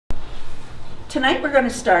tonight we're going to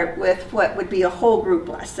start with what would be a whole group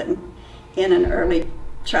lesson in an early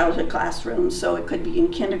childhood classroom. So it could be in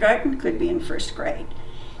kindergarten, could be in first grade.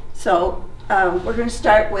 So we're going to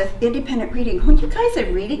start with independent reading. When you guys are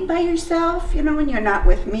reading by yourself, you know, when you're not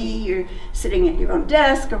with me, you're sitting at your own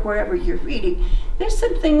desk or wherever you're reading, there's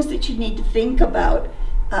some things that you need to think about.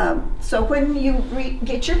 So when you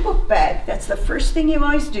get your book bag, that's the first thing you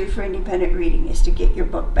always do for independent reading, is to get your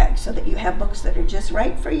book bag so that you have books that are just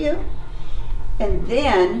right for you. And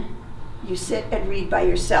then you sit and read by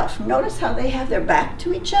yourself. Notice how they have their back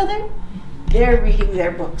to each other? They're reading their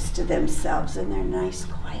books to themselves in their nice,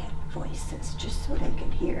 quiet voices, just so they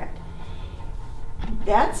can hear it.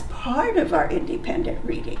 That's part of our independent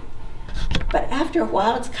reading. But after a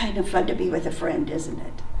while, it's kind of fun to be with a friend, isn't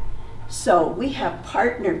it? So we have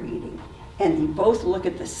partner reading, and you both look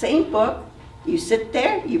at the same book. You sit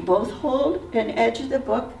there, you both hold an edge of the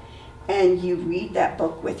book, and you read that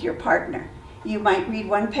book with your partner. You might read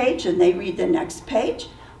one page and they read the next page,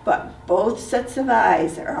 but both sets of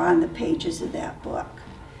eyes are on the pages of that book.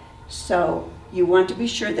 So you want to be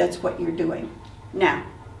sure that's what you're doing. Now,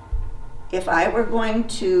 if I were going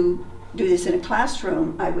to do this in a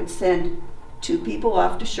classroom, I would send 2 people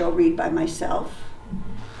off to show read by myself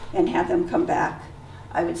and have them come back.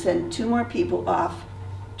 I would send 2 more people off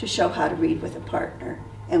to show how to read with a partner,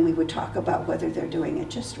 and we would talk about whether they're doing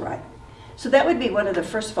it just right. So that would be one of the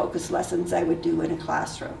first focus lessons I would do in a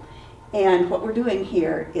classroom. And what we're doing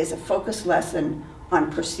here is a focus lesson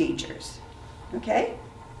on procedures. Okay?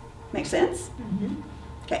 Make sense? Mm-hmm.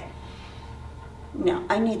 Okay. Now,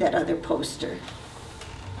 I need that other poster.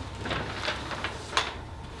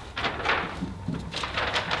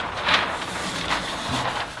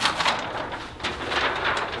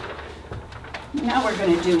 Now we're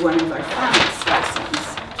going to do one of our phonics lessons.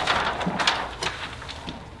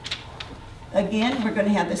 Again, we're going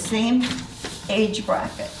to have the same age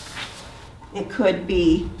bracket. It could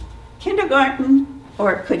be kindergarten,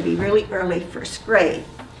 or it could be really early first grade.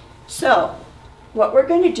 So what we're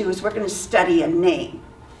going to do is we're going to study a name.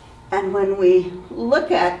 And when we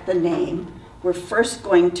look at the name, we're first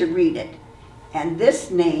going to read it. And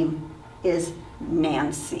this name is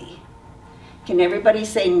Nancy. Can everybody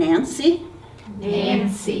say Nancy?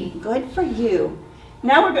 Nancy. Good for you.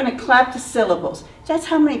 Now we're going to clap the syllables. That's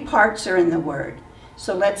how many parts are in the word.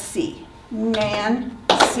 So let's see.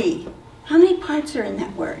 Nancy. How many parts are in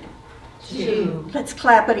that word? 2. Let's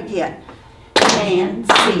clap it again.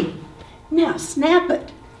 Nancy. Now snap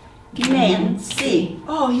it. Nancy.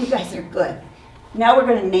 Oh, you guys are good. Now we're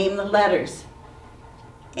going to name the letters.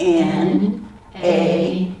 N-A-N-C-Y.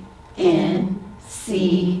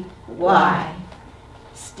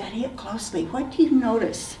 Study it closely. What do you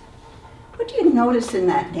notice? What do you notice in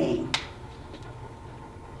that name? It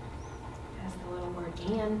has the little word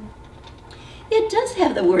 "and." It does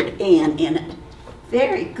have the word "and" in it.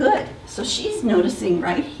 Very good. So she's noticing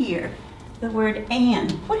right here the word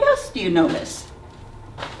 "and." What else do you notice?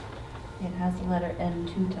 It has the letter N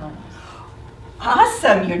 2 times.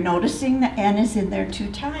 Awesome. You're noticing the N is in there 2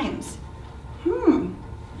 times.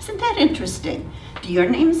 Isn't that interesting? Do your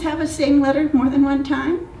names have the same letter more than one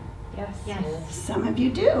time? Yes. Some of you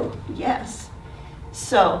do, yes.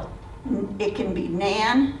 So it can be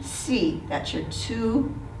Nancy. That's your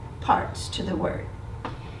 2 parts to the word.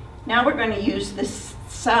 Now we're going to use the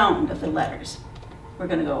sound of the letters. We're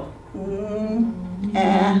going to go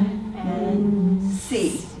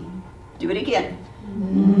N-C. Do it again.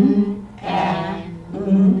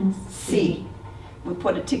 N-C. We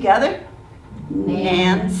put it together.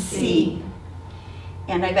 Nancy.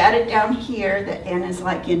 And I've added down here that N is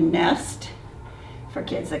like in nest, for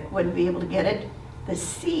kids that wouldn't be able to get it. The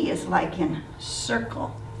C is like in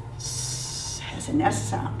circle, has an S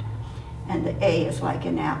sound. And the A is like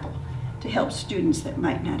in apple, to help students that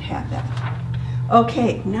might not have that.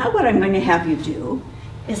 Okay, now what I'm going to have you do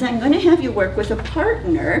is I'm going to have you work with a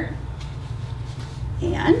partner,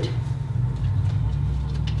 and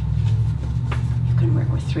you can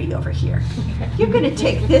work with 3 over here. You're going to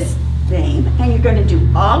take this name and you're going to do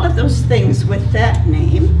all of those things with that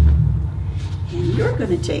name, and you're going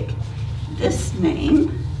to take this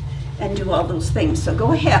name and do all those things. So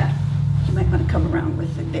go ahead. You might want to come around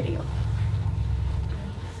with the video.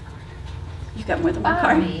 You got more than one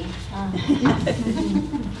card? All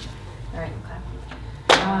right,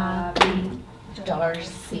 clap. B.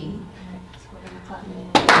 Darcy.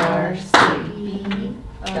 Darcy.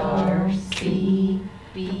 Darcy.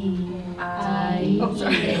 B-I-R-C-I.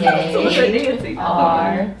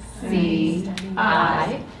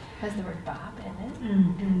 Has the word Bob in it.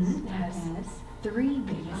 It has 3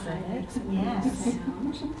 B's in it. Yes.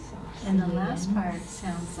 And the last part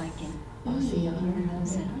sounds like an E, even though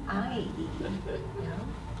it's an I-E.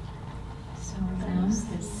 So there's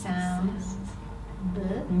the sounds, B,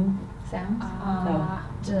 Sounds?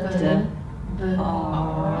 D, D, B,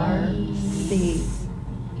 R, C.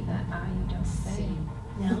 That I you don't say.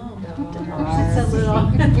 No. R, It's a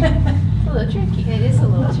little tricky. It is a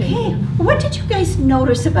little Okay, tricky. what did you guys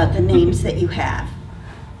notice about the names that you have?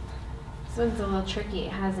 This one's a little tricky.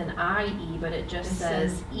 It has an I-E, but it just It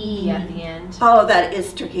says says E at the end. Oh, that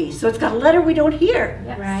is tricky. So it's got a letter we don't hear.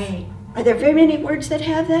 Yes. Right. Are there very many words that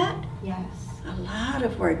have that? Yes. A lot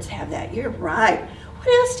of words have that. You're right. What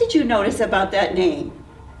else did you notice about that name?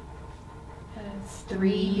 It's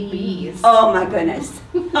 3 B's. Oh my goodness.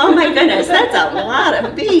 Oh my goodness. That's a lot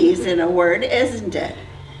of B's in a word, isn't it?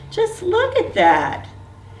 Just look at that.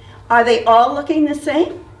 Are they all looking the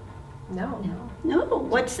same? No. No.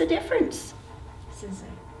 What's the difference? This is a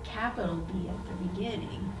capital B at the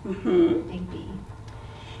beginning. Mm-hmm. Big B.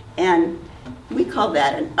 And we call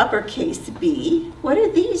that an uppercase B. What are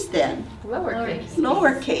these then? Lowercase.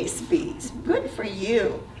 Lowercase b's. Good for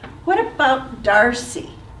you. What about Darcy?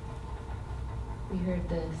 We heard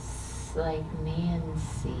this like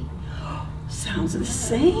Nancy. Sounds the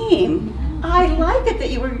same. I like it that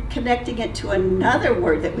you were connecting it to another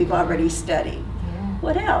word that we've already studied. Yeah.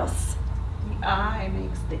 What else? The I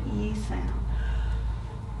makes the E sound.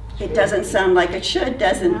 It doesn't sound like it should,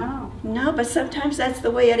 doesn't it? No. No, but sometimes that's the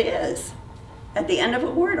way it is. At the end of a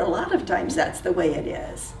word, a lot of times that's the way it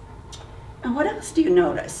is. And what else do you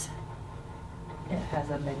notice? It has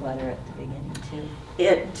a big letter at the beginning too.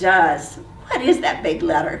 It does. What is that big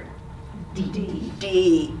letter? D.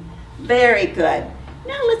 D. Very good.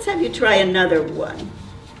 Now let's have you try another one.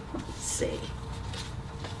 Let's see.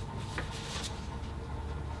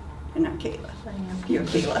 You're not Kayla. You're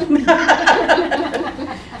Kayla.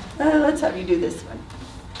 Let's have you do this one.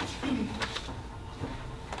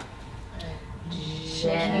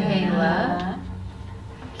 Kayla.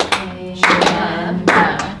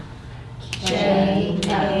 Jenna.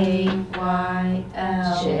 K-A-Y-L-A.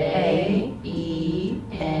 J-E-N-N-A.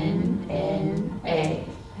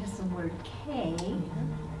 Has the word K.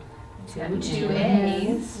 It's got Two two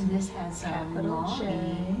N's. A's. And this has a Capital long J.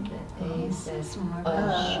 A. The A says more of a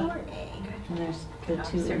short A. And there's the two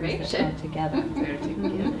N's that Observation. go together. They're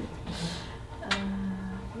together.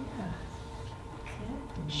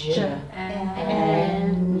 J.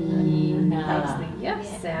 And makes the N. yep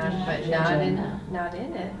sound, but not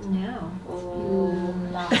in it. No.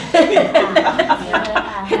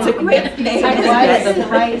 It's a great name.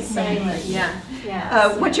 Right silent. Yeah.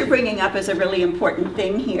 Yeah. What you're bringing up is a really important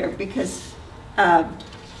thing here because, and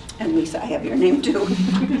Lisa, I have your name too.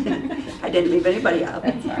 I didn't leave anybody out.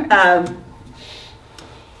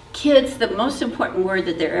 Kids, the most important word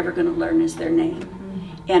that they're ever going to learn is their name.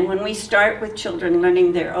 And when we start with children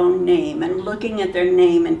learning their own name and looking at their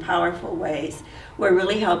name in powerful ways, we're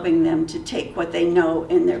really helping them to take what they know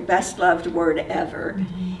in their best loved word ever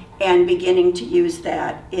and beginning to use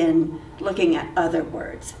that in looking at other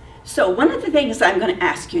words. So one of the things I'm going to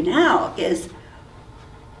ask you now is,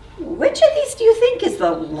 which of these do you think is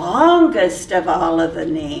the longest of all of the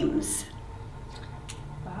names?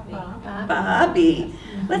 Bobby.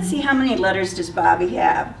 Let's see, how many letters does Bobby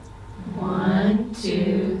have? 1,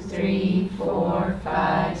 2, 3, 4,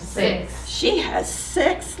 5, 6. She has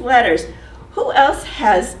 6 letters. Who else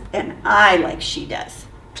has an I like she does?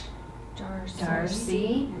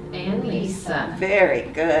 Darcy and Lisa. Very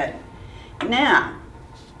good. Now,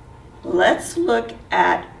 let's look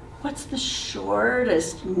at what's the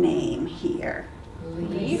shortest name here.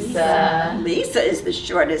 Lisa. Lisa is the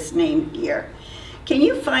shortest name here. Can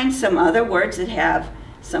you find some other words that have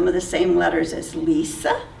some of the same letters as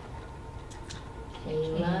Lisa?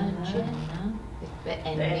 Kayla, Jenna. The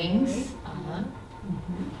endings.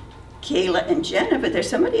 Kayla and Jenna, but there's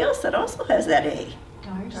somebody else that also has that A.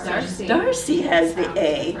 Darcy. Darcy has the Sounds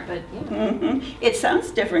A. different, but yeah. It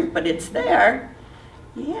sounds different, but it's there.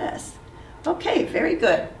 Yes. Okay, very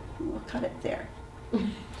good. We'll cut it there.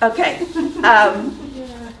 Okay.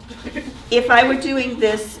 If I were doing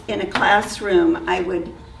this in a classroom, I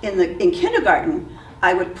would, in kindergarten,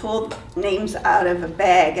 I would pull names out of a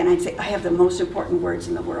bag and I'd say, I have the most important words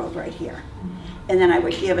in the world right here. And then I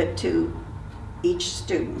would give it to each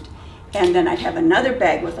student. And then I'd have another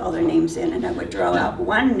bag with all their names in, and I would draw out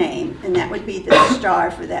one name, and that would be the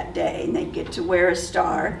star for that day. And they'd get to wear a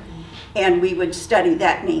star, and we would study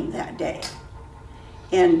that name that day.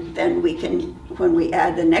 And then we can, when we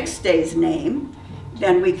add the next day's name,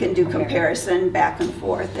 then we can do comparison back and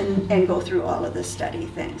forth and go through all of the study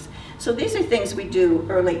things. So these are things we do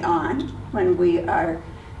early on when we are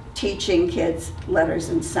teaching kids letters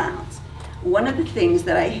and sounds. One of the things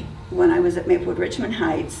that when I was at Maplewood Richmond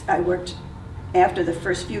Heights, I worked, after the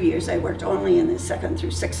first few years, I worked only in the 2nd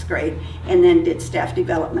through 6th grade and then did staff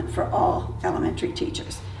development for all elementary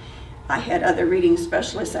teachers. I had other reading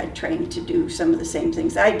specialists I'd trained to do some of the same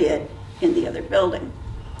things I did in the other building.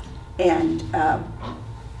 And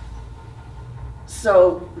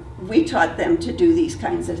so we taught them to do these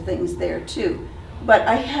kinds of things there too. But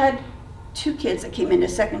I had 2 kids that came into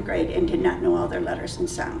 2nd grade and did not know all their letters and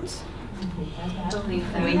sounds. We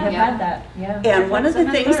have had that, yeah. And one of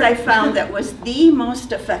the things I found that was the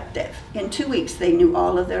most effective, in 2 weeks they knew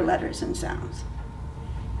all of their letters and sounds.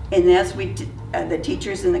 And as the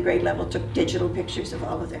teachers in the grade level took digital pictures of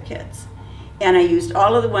all of their kids. And I used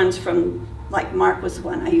all of the ones from, like Mark was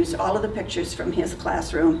one, I used all of the pictures from his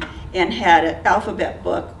classroom and had an alphabet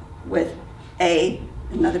book with A,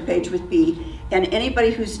 another page with B, and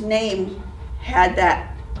anybody whose name had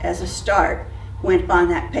that as a start went on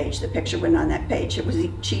that page. The picture went on that page. It was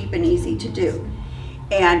cheap and easy to do.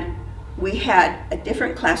 And we had a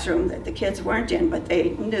different classroom that the kids weren't in, but they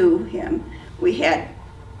knew him. We had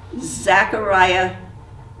Zachariah,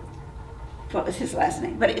 what was his last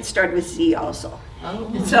name? But it started with Z also.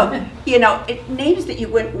 Oh. So, you know, names that you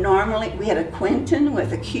wouldn't normally, we had a Quentin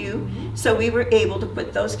with a Q, so we were able to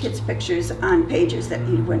put those kids' pictures on pages that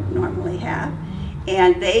you wouldn't normally have.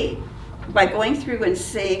 And they, by going through and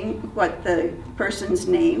seeing what the person's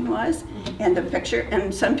name was and the picture,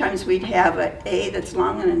 and sometimes we'd have an A that's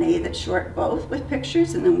long and an A that's short, both with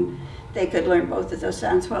pictures, and then they could learn both of those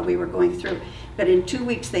sounds while we were going through. But in 2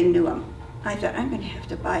 weeks they knew them. I thought, I'm going to have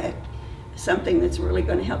to buy something that's really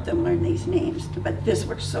going to help them learn these names. But this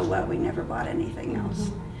works so well, we never bought anything else.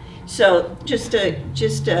 So just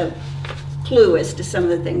a clue as to some of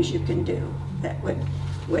the things you can do that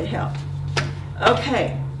would help.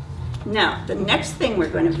 Okay, now the next thing we're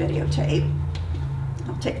going to videotape,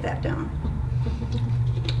 I'll take that down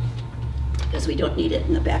because we don't need it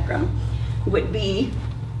in the background, would be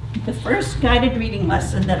the first guided reading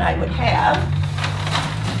lesson that I would have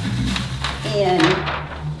in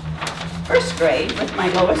 1st grade with my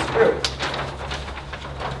lowest group.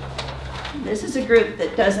 This is a group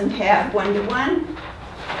that doesn't have one-to-one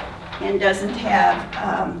and doesn't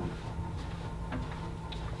have,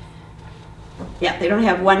 yeah, they don't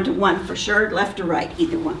have one-to-one for sure, left or right,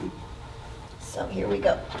 either one. So here we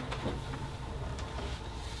go.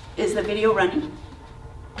 Is the video running?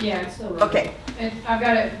 Yeah, it's still running. Okay. And I've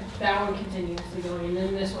got it, that one continuously going, and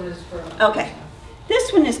then this one is for. Okay.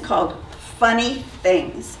 This one is called Funny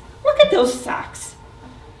Things. Look at those socks.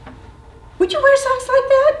 Would you wear socks like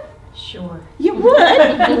that? Sure. You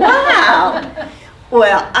would? Wow.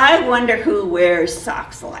 Well, I wonder who wears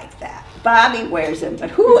socks like that. Bobby wears them,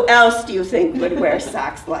 but who else do you think would wear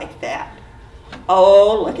socks like that?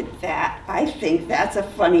 Oh, look at that. I think that's a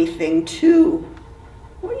funny thing too.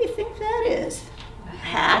 What do you think that is? A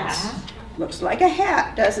hat. Looks like a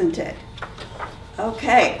hat, doesn't it?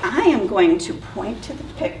 Okay, I am going to point to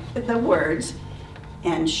the words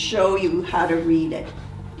and show you how to read it.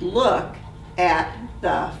 Look at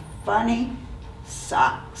the funny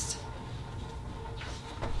socks.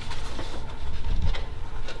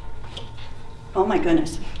 Oh my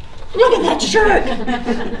goodness. Look at that shirt.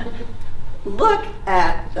 Look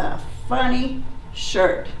at the funny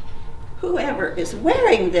shirt. Whoever is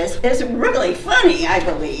wearing this is really funny, I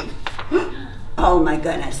believe. Oh my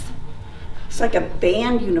goodness. It's like a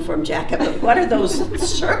band uniform jacket, but what are those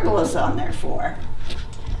circles on there for?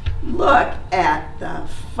 Look at the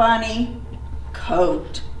funny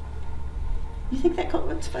coat. You think that coat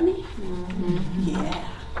looks funny? Mm-hmm. Yeah.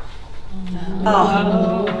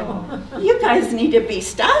 Oh, you guys need to be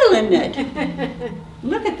styling it.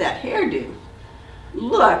 Look at that hairdo.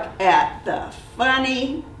 Look at the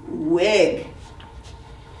funny wig.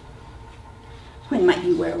 When might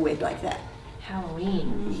you wear a wig like that?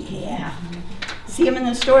 Halloween. Yeah. See them in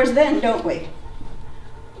the stores then, don't we?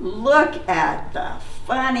 Look at the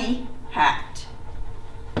funny hat.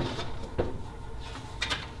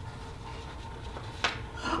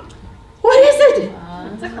 What is it?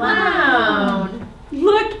 It's a clown.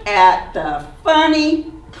 Look at the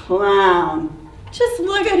funny clown. Just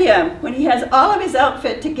look at him when he has all of his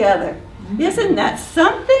outfit together. Isn't that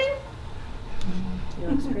something? He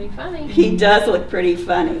looks pretty funny. He does look pretty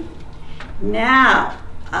funny. Now,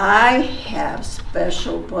 I have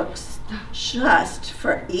special books just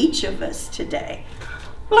for each of us today.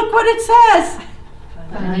 Look what it says.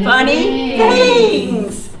 Funny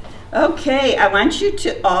things. Okay, I want you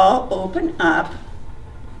to all open up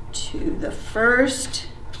to the first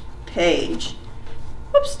page.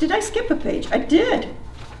 Whoops, did I skip a page? I did.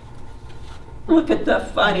 Look at the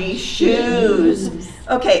funny shoes.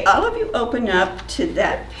 Okay, all of you open up to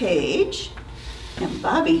that page. And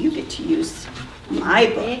Bobby, you get to use my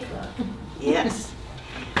book. Yes.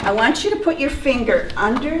 I want you to put your finger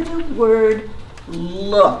under the word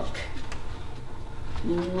look.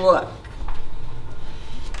 Look.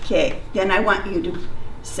 Okay, then I want you to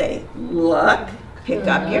say look, pick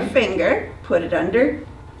up your finger, put it under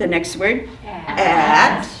the next word,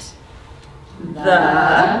 at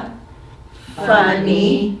the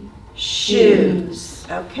funny shoes.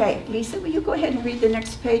 Okay, Lisa, will you go ahead and read the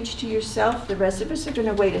next page to yourself? The rest of us are going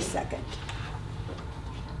to wait a second.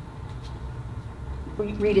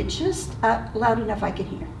 Read it just loud enough I can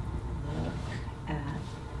hear. Look at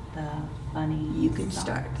the funny You can socks.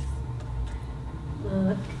 start.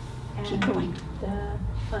 Look Keep at going. the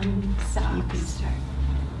funny socks. You can start.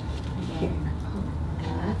 Here. Look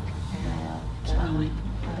at the funny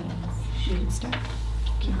socks. You can start.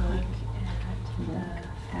 Keep Look going. at the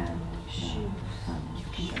funny shoes. You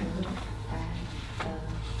can look at the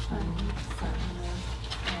funny socks.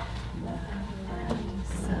 The funny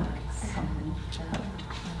socks.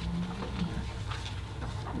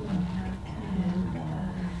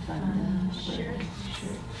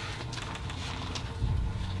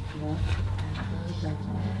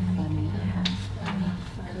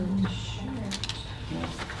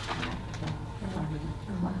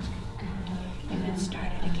 You can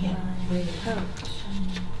start it again.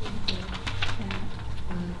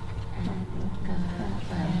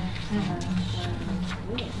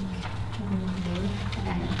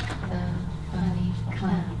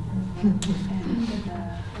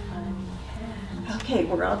 Okay,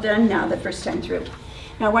 we're all done now the first time through.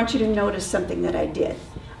 Now I want you to notice something that I did.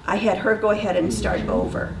 I had her go ahead and start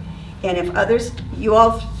over. And if others, you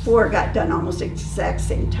all four got done almost at the exact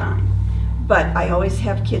same time. But I always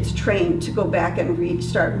have kids trained to go back and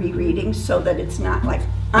start rereading so that it's not like,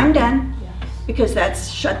 I'm done. Because that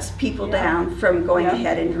shuts people down from going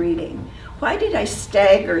ahead and reading. Why did I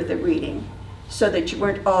stagger the reading so that you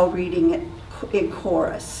weren't all reading it in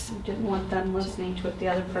chorus? You didn't want them listening to what the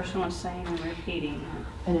other person was saying and repeating.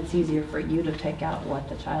 And it's easier for you to take out what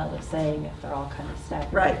the child is saying if they're all kind of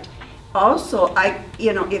staggered. Right. Also,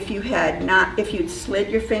 if you'd slid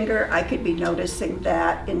your finger, I could be noticing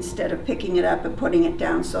that instead of picking it up and putting it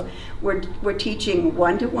down. So we're teaching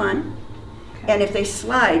one-to-one, and if they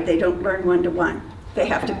slide, they don't learn one-to-one. They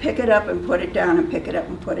have to pick it up and put it down and pick it up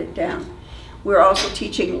and put it down. We're also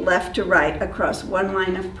teaching left to right across one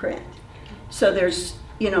line of print. So there's,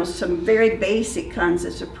 some very basic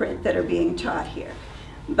concepts of print that are being taught here.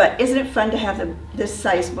 But isn't it fun to have this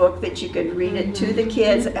size book that you could read it to the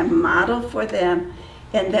kids and model for them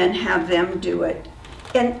and then have them do it?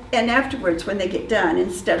 And afterwards, when they get done,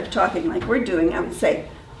 instead of talking like we're doing, I would say,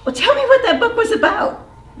 well, tell me what that book was about.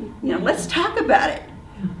 Let's talk about it.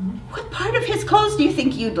 What part of his clothes do you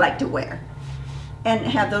think you'd like to wear? And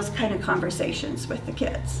have those kind of conversations with the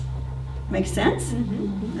kids. Make sense?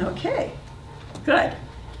 Okay, good.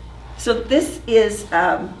 So this is,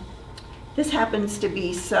 this happens to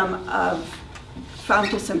be some of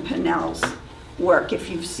Fountas and Pinnell's work, if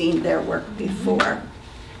you've seen their work before.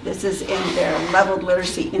 This is in their Leveled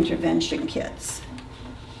Literacy Intervention Kits.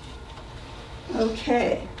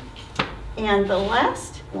 Okay, and the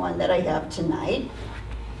last one that I have tonight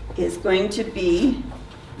is going to be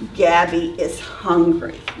Gabby is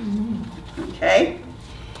Hungry. Okay?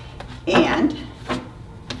 And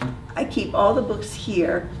I keep all the books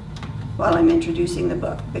here while I'm introducing the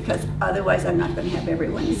book, because otherwise I'm not going to have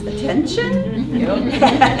everyone's attention,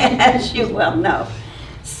 as you well know.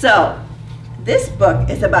 So, this book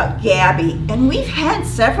is about Gabby, and we've had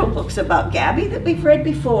several books about Gabby that we've read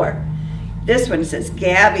before. This one says,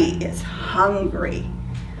 Gabby is hungry.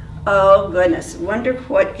 Oh goodness, wonder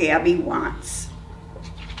what Gabby wants.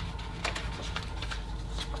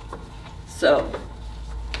 So,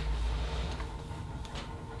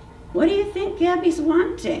 what do you think Gabby's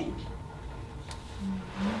wanting?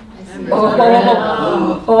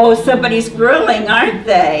 Oh, somebody's grilling, aren't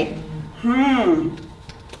they?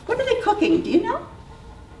 What are they cooking? Do you know?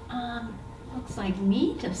 Looks like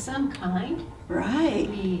meat of some kind. Right.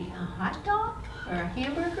 Maybe a hot dog or a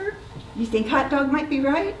hamburger. You think hot dog might be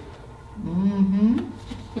right? Mm-hmm.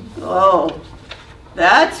 Oh,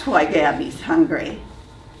 that's why Gabby's hungry.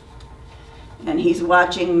 And he's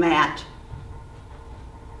watching Matt.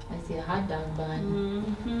 I see a hot dog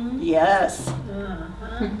bun. Yes.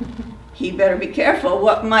 He better be careful.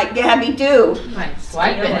 What might Gabby do? Might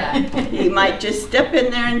swipe it up. He might just step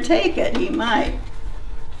in there and take it. He might.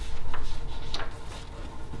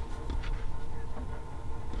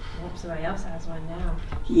 Somebody else has one now.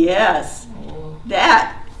 Yes. Oh.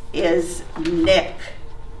 That is Nick.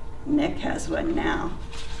 Nick has one now.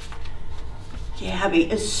 Gabby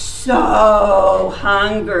is so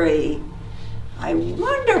hungry. I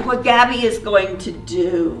wonder what Gabby is going to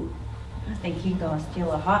do. I think he's gonna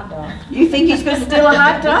steal a hot dog. You think he's going to steal a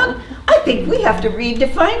hot dog? I think we have to read to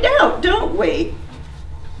find out, don't we?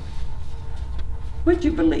 What'd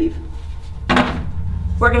you believe?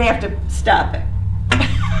 We're going to have to stop it.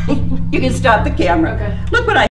 You can stop the camera. Okay. Look what I